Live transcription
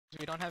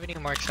We don't have any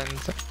more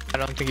extends. I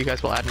don't think you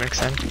guys will add an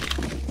extend.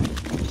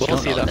 We'll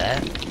see though.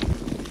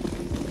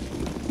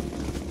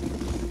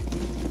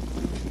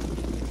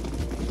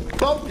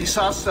 Don't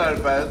disaster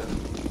bad.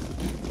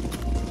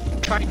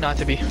 Trying not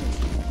to be.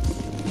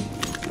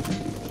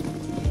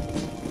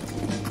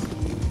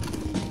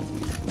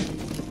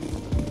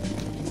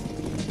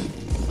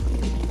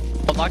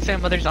 Loxan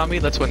Mother Zombie,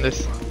 let's win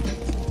this.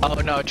 Oh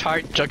no,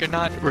 Chart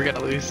Juggernaut, we're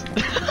gonna lose.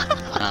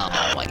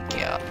 Oh my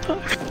god.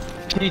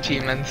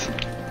 GG, man.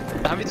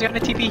 Zombie's gonna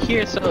TP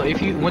here, so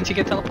if you once you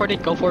get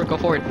teleported, go for it, go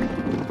for it.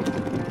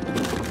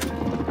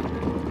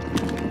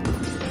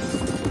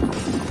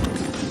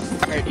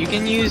 Alright, you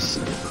can use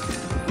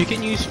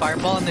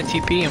Fireball in the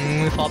TP, and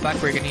when we fall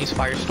back, we're gonna use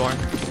Firestorm.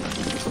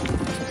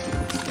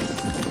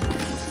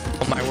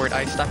 Oh my word,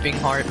 I stopped being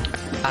hard.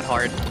 Not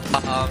hard.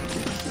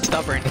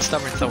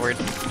 Stubborn's the word.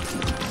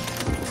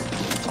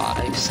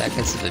 5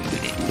 seconds of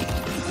immunity.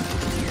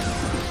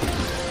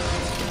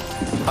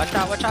 Watch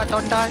out,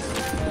 don't die.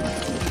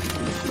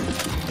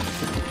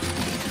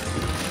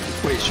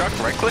 Wait, Shark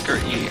right click or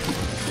E?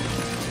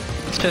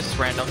 It's just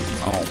random.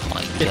 Oh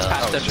my god. It's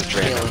passive. It's just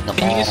random.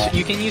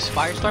 You can use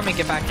Firestorm and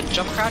get back.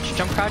 Jump crouch.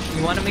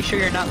 You want to make sure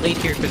you're not late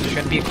here because there's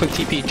going to be a quick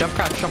TP. Jump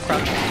crouch.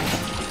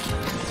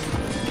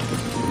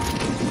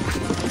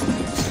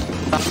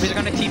 Zombies are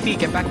going to TP.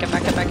 Get back.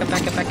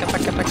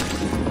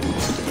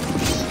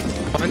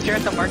 Once you're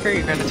at the marker,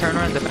 you're going to turn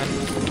around and defend.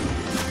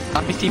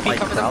 Zombies TP.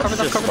 Cover them.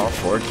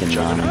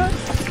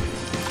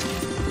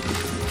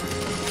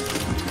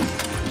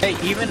 Hey,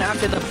 even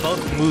after the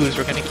boat moves,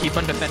 we're gonna keep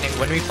on defending.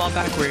 When we fall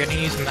back, we're gonna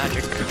use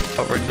magic.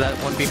 But that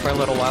won't be for a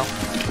little while.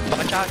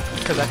 Watch out,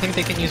 because I think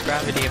they can use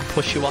gravity and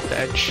push you off the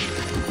edge.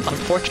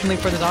 Unfortunately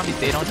for the zombies,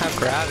 they don't have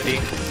gravity.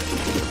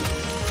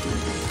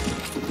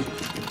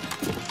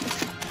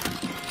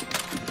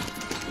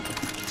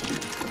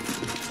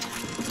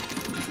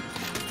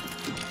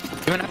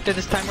 Even after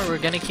this timer, we're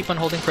gonna keep on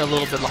holding for a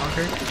little bit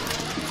longer.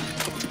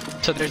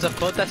 So there's a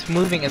boat that's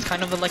moving. It's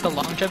kind of like a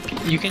long jump.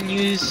 You can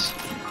use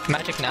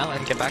magic now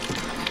and get back.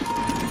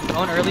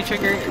 Don't early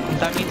trigger.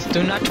 That means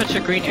do not touch the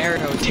green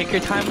arrow. Take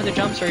your time with the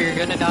jumps or you're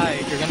gonna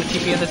die. You're gonna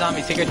TP on the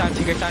zombies. Take your time.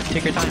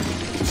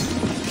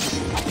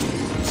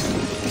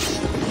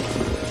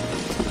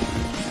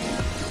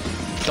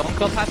 Don't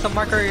go past the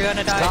marker or you're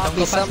gonna die. Don't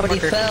go past somebody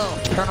the marker. fell.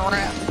 Turn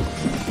around.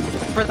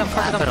 Cover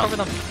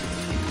them.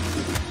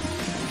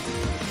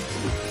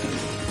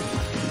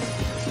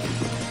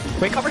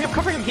 Wait, cover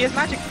him. He has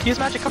magic.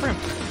 Cover him.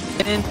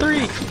 In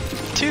 3,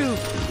 2,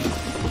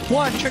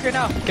 1, trigger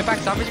now. Get back.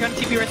 Zombies are gonna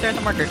TP right there at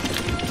the marker.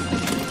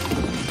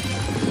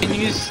 Can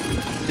you use...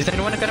 Is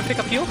anyone gonna pick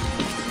up fuel?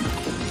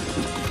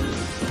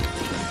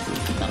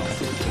 No.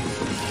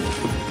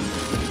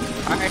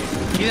 Alright,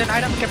 use an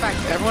item, get back.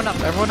 Everyone up.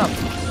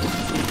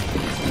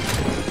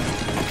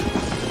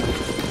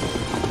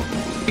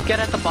 If you get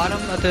at the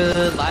bottom of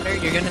the ladder,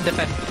 you're gonna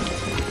defend.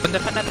 Don't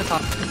defend at the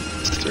top.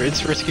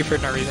 It's risky for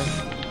no reason.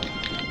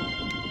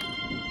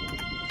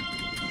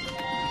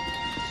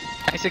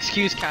 Nice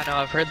excuse, Kano.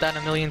 I've heard that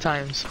a million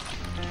times.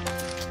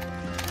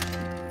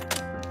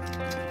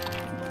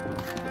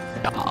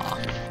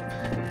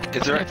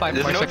 There's no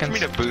seconds. for me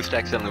to boost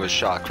accidentally with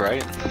Shock,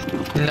 right?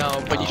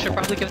 No, but you should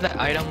probably give that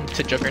item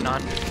to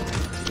Juggernaut.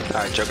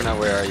 Alright, Juggernaut,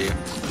 where are you?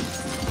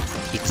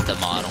 It's the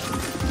model.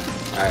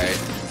 Alright.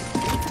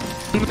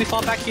 When we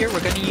fall back here,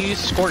 we're gonna use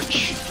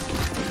Scorch.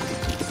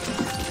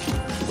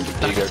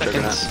 There you go,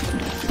 Juggernaut.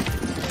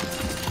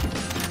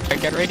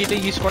 Alright, get ready to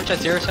use Scorch at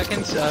 0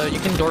 seconds. You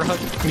can door hug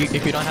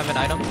if you don't have an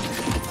item.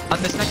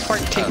 On this next part,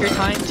 take your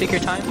time.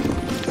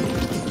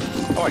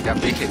 Oh, I got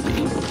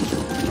BKB.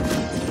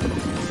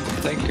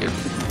 Thank you.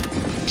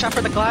 Watch out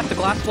for the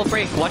glass will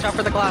break. Watch out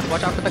for the glass,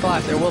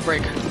 it will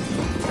break.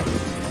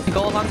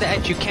 Go along the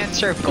edge, you can't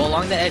surf, go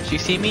along the edge. You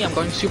see me? I'm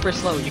going super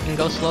slow, you can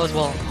go slow as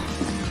well.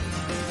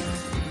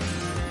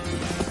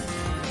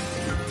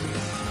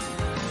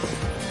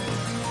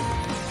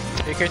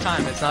 Take your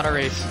time, it's not a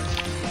race.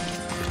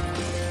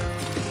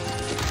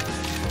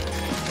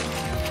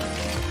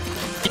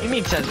 What do you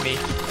mean says me?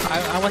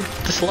 I went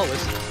the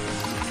slowest.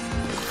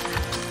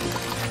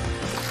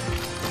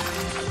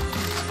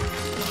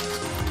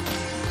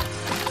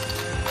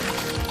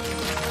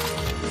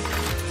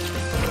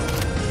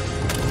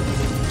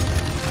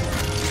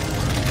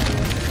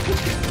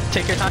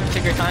 Take your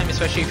time,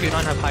 especially if you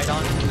don't have hide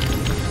on.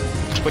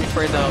 Just wait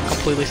for it to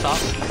completely stop.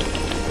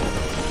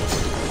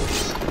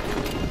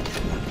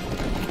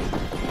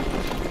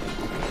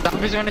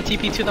 Zombies are gonna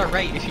TP to the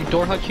right. If you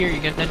door hug here,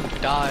 you're gonna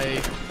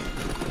die.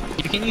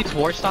 You can use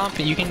War Stomp,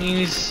 and you can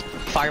use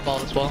Fireball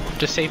as well.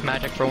 Just save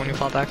magic for when you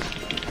fall back.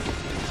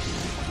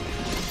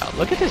 Oh,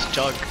 look at this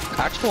Jug.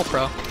 Actual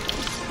pro.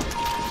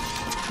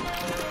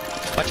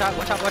 Watch out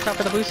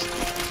for the boost.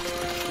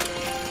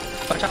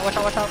 Watch out.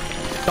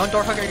 Don't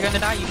door hug or you're gonna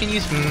die. You can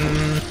use...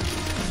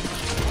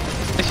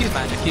 Just use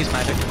magic.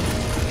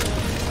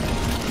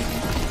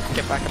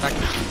 Get back.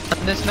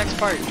 On this next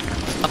part,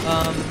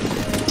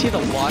 see the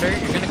water?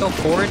 You're gonna go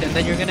forward and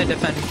then you're gonna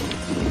defend.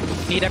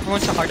 Need everyone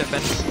to hard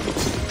defense.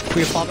 If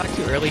we fall back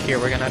too early here,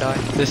 we're gonna die.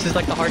 This is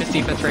like the hardest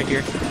defense right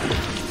here.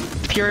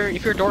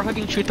 If you're door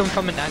hugging, shoot them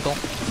from an angle.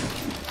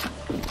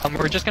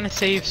 We're just gonna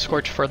save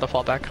Scorch for the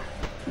fallback.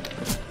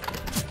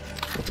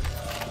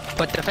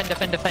 But defend,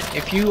 defend, defend.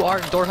 If you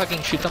are door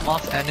hugging, shoot them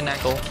off at an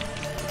angle.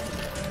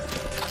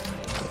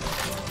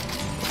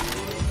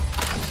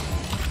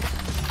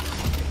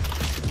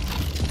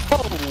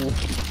 Oh!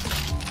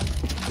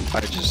 I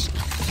just...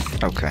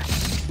 Okay.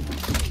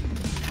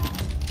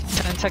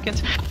 10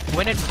 seconds.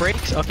 When it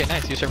breaks, okay,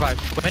 nice, you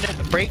survived. When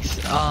it breaks,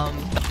 the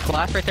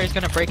glass right there is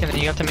gonna break, and then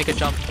you have to make a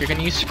jump. You're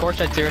gonna use Scorch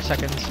at 0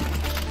 seconds.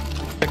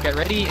 So get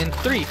ready in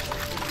 3,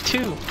 2,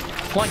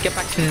 1. Get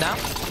back to now.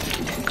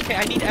 Okay,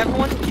 I need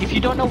everyone. If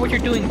you don't know what you're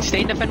doing, stay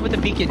and defend with the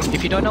beacon.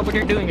 If you don't know what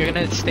you're doing, you're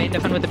gonna stay and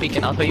defend with the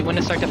beacon. I'll tell you when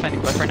to start defending,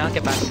 but for now,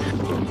 get back.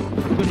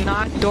 Do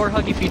not door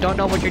hug if you don't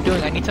know what you're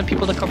doing. I need some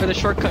people to cover the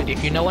shortcut.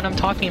 If you know what I'm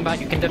talking about,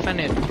 you can defend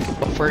it.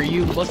 But for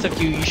you, most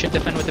of you, you should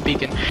defend with the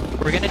beacon.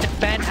 We're gonna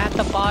defend at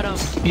the bottom.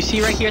 You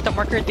see right here at the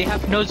marker, they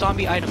have no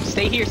zombie items.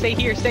 Stay here, stay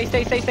here, stay.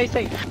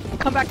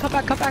 Come back, come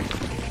back, come back.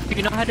 If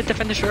you know how to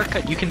defend the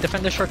shortcut, you can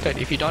defend the shortcut.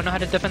 If you don't know how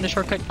to defend the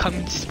shortcut, come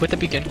with the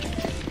beacon.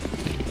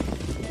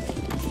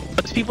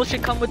 Most people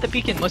should come with the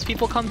beacon. Most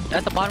people come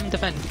at the bottom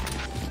defend.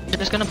 They're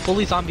just gonna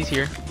bully zombies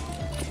here.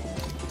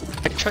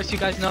 I trust you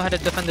guys know how to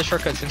defend the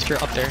shortcut since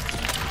you're up there.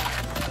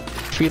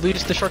 If we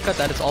lose the shortcut,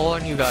 that is all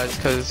on you guys,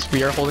 because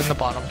we are holding the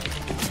bottom.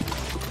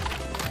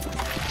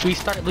 If we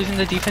start losing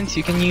the defense,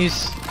 you can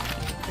just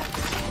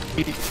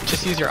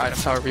use your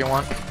items however you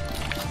want.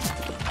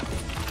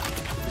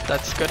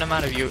 That's a good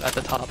amount of you at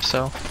the top,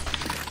 so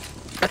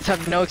let's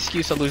have no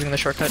excuse of losing the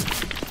shortcut.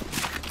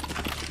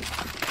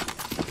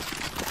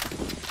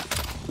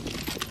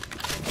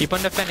 Keep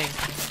on defending.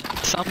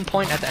 At some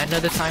point at the end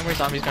of the timer,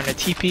 zombies gonna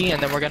TP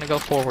and then we're gonna go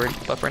forward.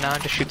 But for now,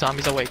 just shoot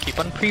zombies away. Keep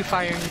on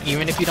pre-firing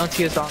even if you don't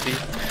see a zombie.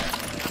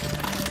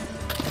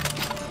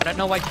 I don't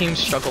know why teams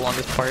struggle on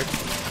this part.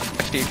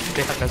 Actually,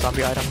 they have no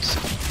zombie items.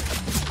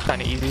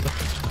 Kinda easy.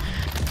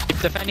 Keep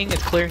defending,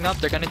 it's clearing up.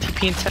 They're gonna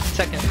TP in 10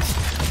 seconds.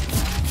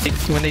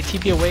 When they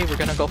TP away, we're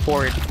gonna go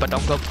forward, but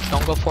don't go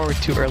forward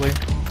too early.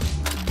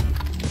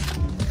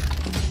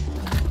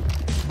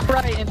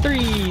 Right, in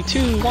 3,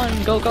 2,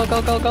 1, go, go,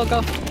 go, go, go,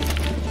 go.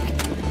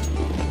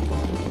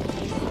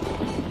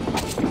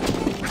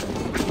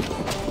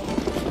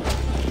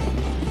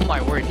 Oh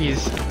my word,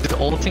 he's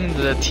ulting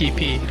the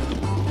TP.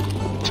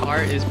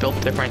 Char is built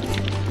different.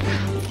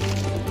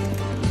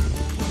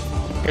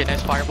 Okay,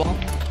 nice fireball.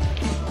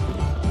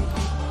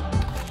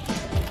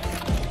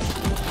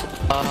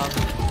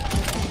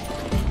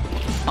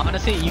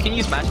 Honestly, you can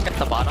use magic at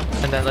the bottom,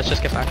 and then let's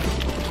just get back.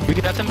 You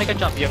have to make a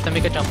jump. You have to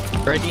make a jump.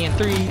 Ready in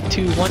 3,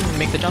 2, 1,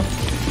 make the jump.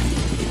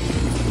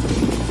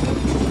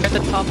 At the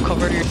top,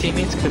 cover your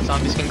teammates, because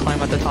zombies can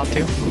climb at the top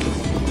too.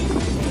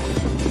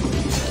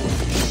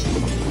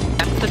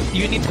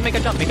 You need to make a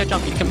jump. Make a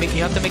jump. You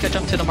have to make a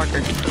jump to the marker.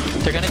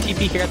 They're gonna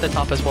TP here at the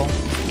top as well.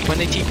 When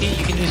they TP,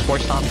 you can use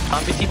Force Stomp.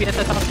 Zombie TP at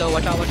the top though.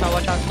 Watch out! Watch out!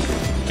 Watch out!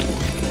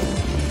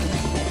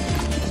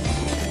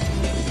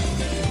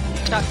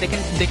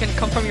 They can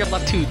come from your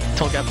left too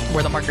to get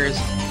where the marker is.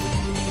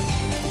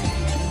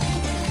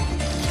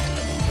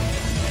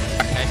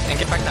 Alright, nice. And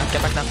get back down.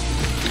 Get back down.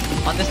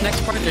 On this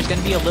next part, there's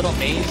gonna be a little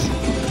maze.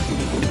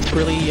 It's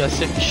really a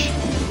cinch.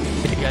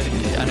 You guys,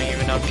 I don't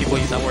even know if people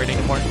use that word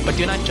anymore. But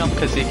do not jump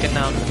because they can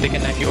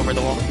knife you over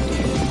the wall.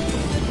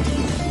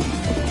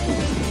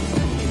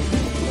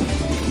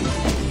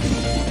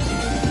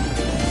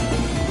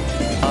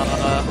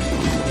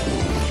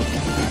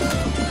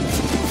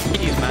 You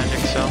can use magic,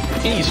 so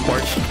you can use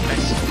Scorch.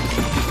 Nice.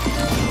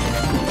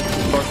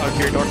 Door hug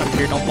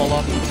here, don't fall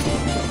off.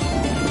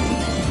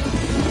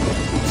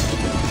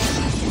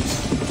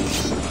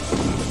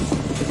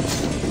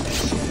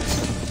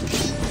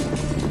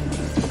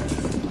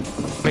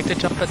 Make the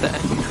jump at the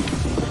end.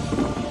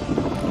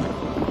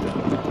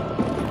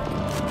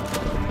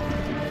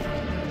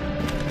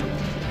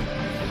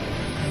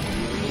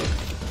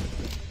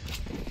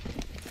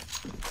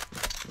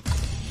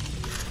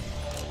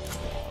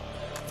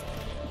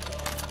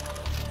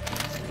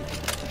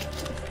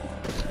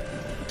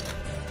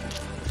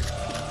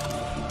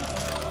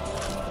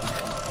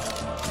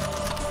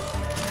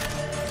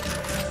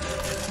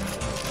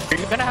 Are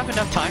you gonna have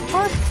enough time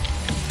for it?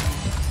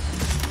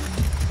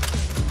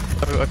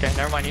 Oh, okay,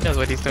 never mind, he knows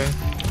what he's doing.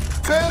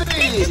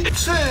 3,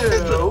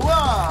 2,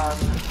 1.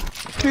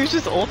 Dude's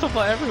just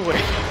ultima everywhere.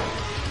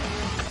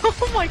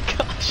 Oh my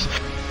gosh.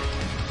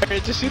 Okay,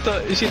 just shoot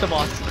the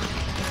boss.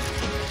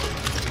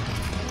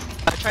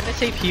 I'm trying to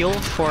save heal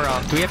for,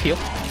 do we have heal?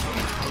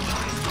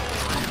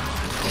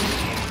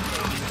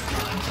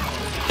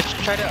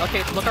 Try to,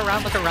 okay, look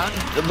around, look down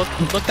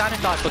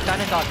and dodge, look down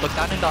and dodge, look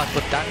down and dodge,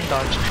 look down and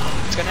dodge.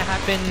 It's gonna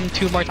happen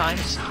 2 more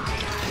times.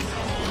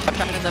 Watch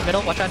out in the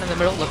middle, watch out in the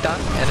middle, look down,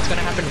 and it's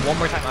gonna happen 1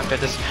 more time after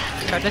this.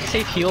 Try to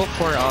save heal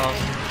for,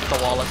 the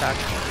wall attack.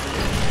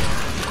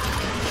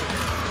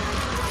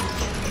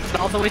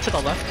 All the way to the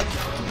left.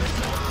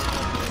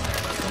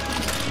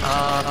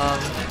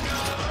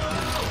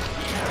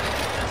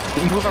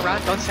 Move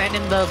around, don't stand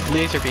in the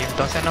laser beam.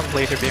 Don't stand on the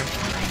laser beam.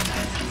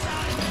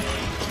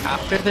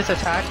 After this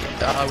attack,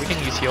 we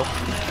can use heal.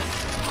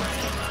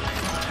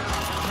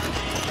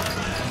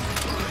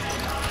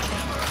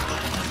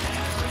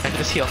 And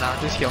just heal now,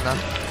 just heal now.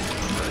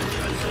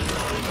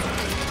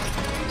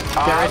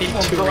 Get ready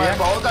to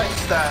react.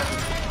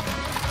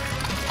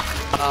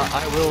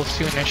 I will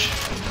soonish.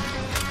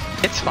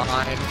 It's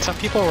fine. Some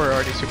people were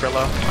already super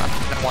low.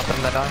 I don't want them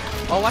to die.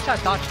 Oh, watch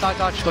out. Dodge, dodge,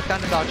 dodge. Look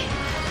down and dodge.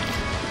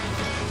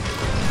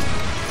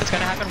 It's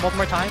gonna happen one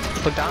more time.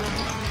 Look down.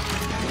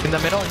 In the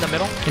middle,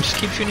 and just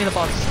keep shooting the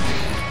boss.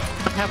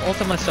 I don't have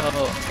ultima, so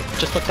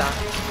just look down.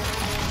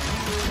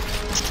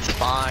 It's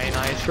fine,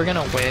 nice. We're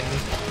gonna win.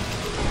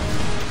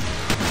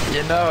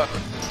 You know.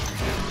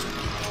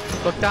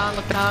 Look down,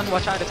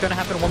 watch out. It's gonna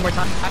happen one more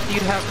time. After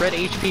you have red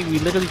HP, we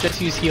literally just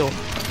use heal.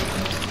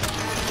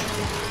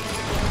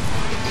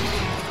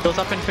 Heals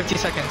up in 50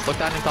 seconds. Look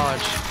down and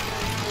dodge.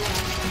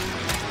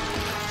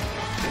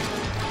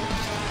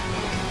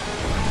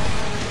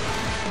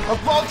 Oh,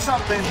 bolt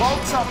something,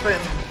 bolt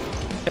something.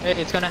 Okay,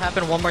 it's gonna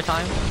happen one more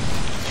time.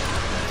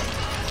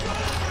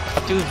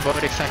 I'll do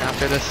vote extend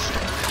after this.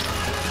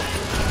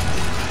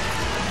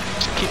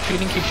 Just keep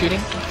shooting, keep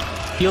shooting.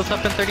 Heals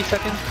up in 30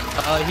 seconds.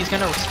 He's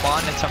gonna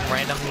respawn at some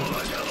random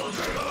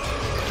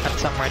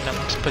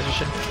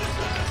position.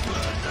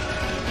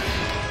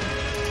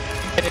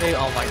 Hey,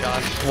 oh my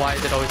gosh, why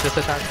is it always this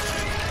attack?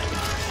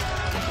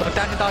 Look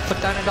down and dodge,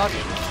 look down and dodge.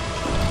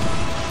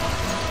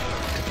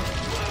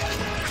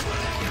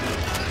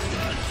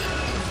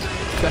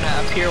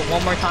 Gonna appear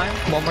one more time,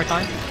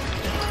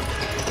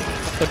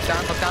 Look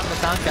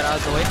down, get out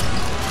of the way.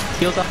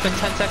 Heals up in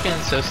 10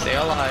 seconds, so stay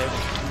alive.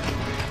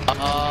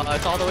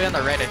 It's all the way on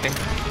the right, I think.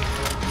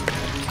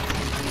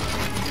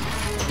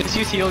 Just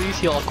use heal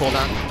on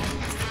cooldown.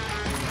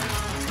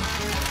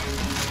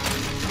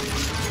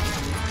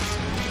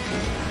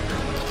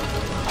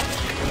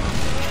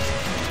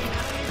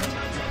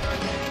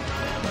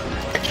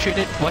 Shoot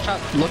it, watch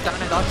out, look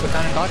down and dodge.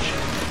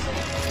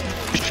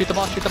 Shoot the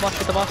boss,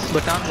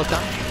 look down.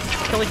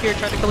 Kill it here,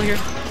 try to kill it here.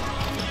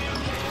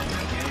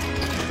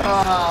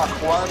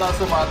 Wala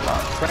se mata.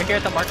 Right here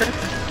at the marker.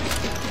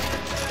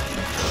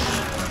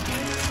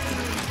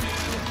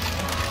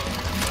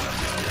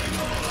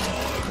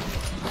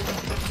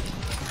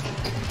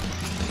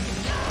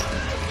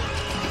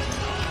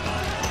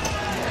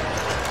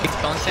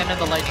 Don't stand in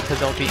the lightning because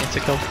they'll be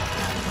insta-kill.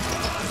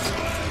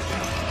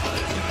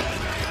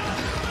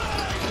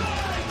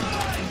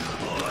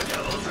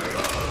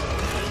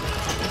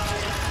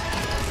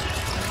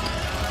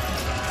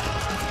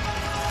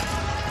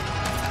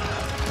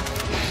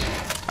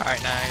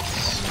 Alright,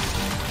 nice.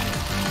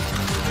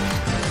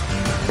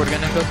 We're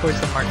gonna go towards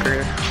the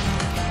marker.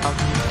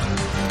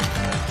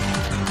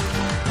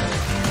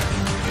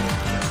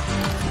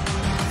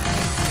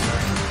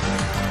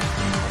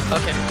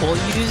 Okay, we'll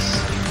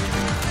use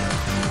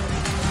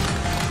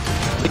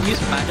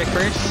magic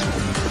first,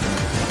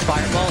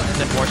 fireball, and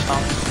then war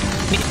stomp.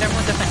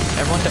 Everyone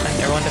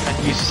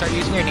defend. You start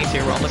using your nades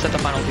here, we're almost at the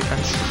final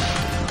defense.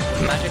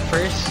 Magic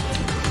first,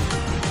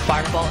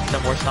 fireball, and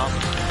then war stomp.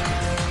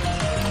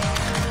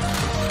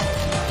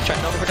 Try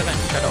to over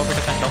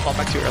defend, don't fall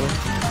back too early.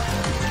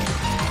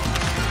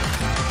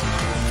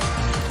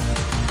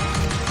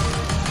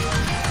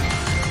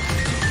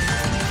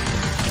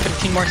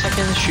 More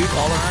seconds, shoot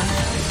all around.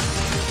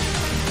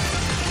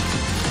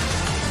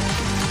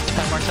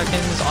 10 more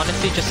seconds,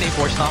 honestly just save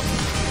war stomp.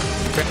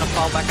 We're gonna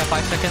fall back at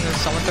 5 seconds and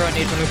someone throw a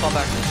nade when we fall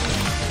back.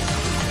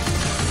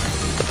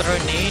 Throw a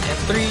nade and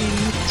 3,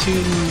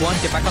 2,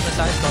 1, get back on the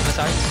sides, go on the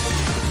sides.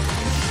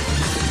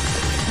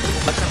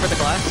 Let's go for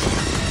the glass.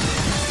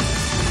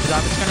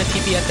 I'm just gonna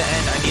TP at the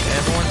end, I need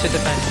everyone to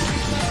defend.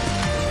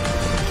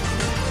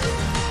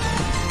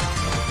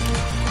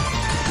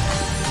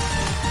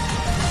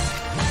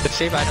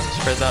 Save items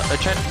for the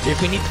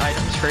if we need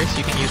items first,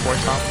 you can use War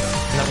Stomp,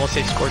 and then we'll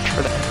save Scorch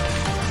for the end.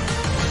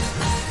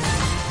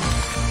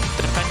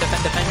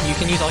 Defend. You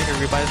can use all your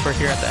revives for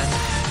here at the end.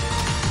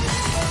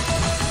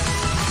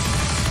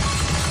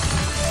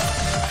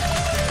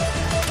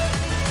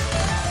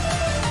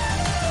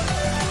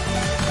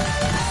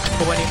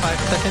 25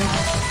 seconds.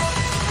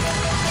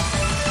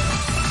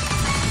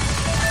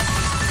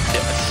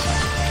 Yes.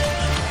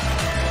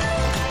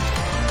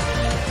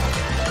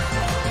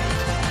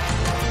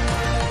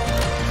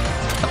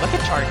 Look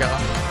at Chargo.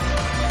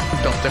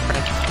 Built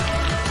different.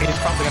 He's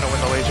probably gonna win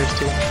the lasers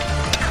too.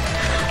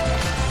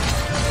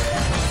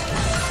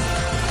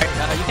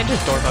 You can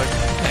just door hug,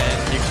 and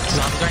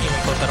zombies aren't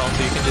even close at all,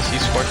 so you can just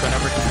use Scorch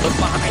whenever. Look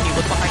behind you,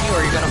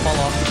 or you're gonna fall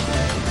off.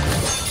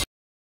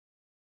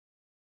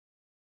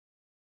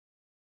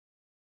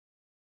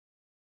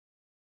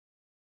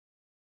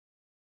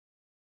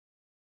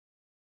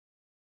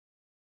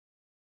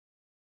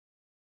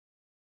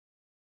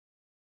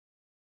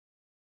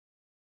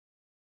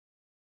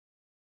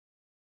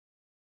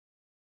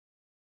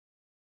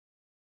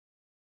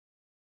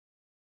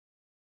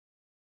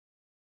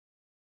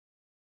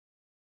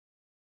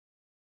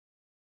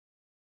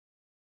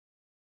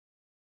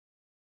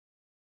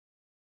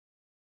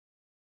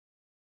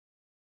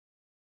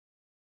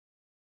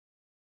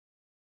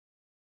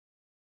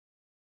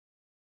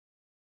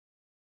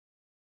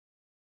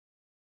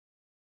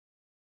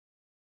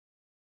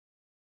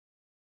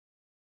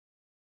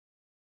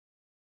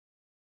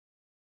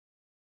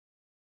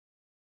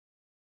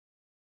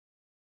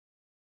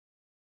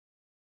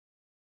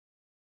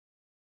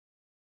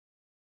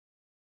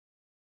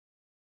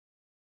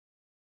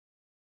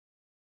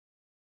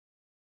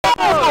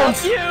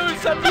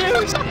 Abuse!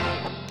 Abuse!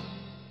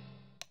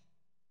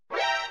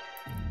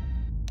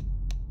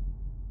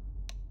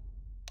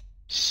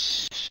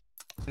 Shh.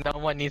 No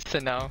one needs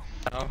to know.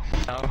 No,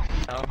 no,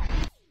 no.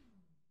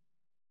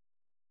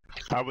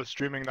 I was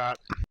streaming that.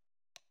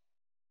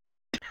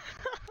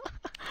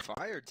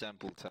 Fire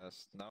temple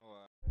test. No.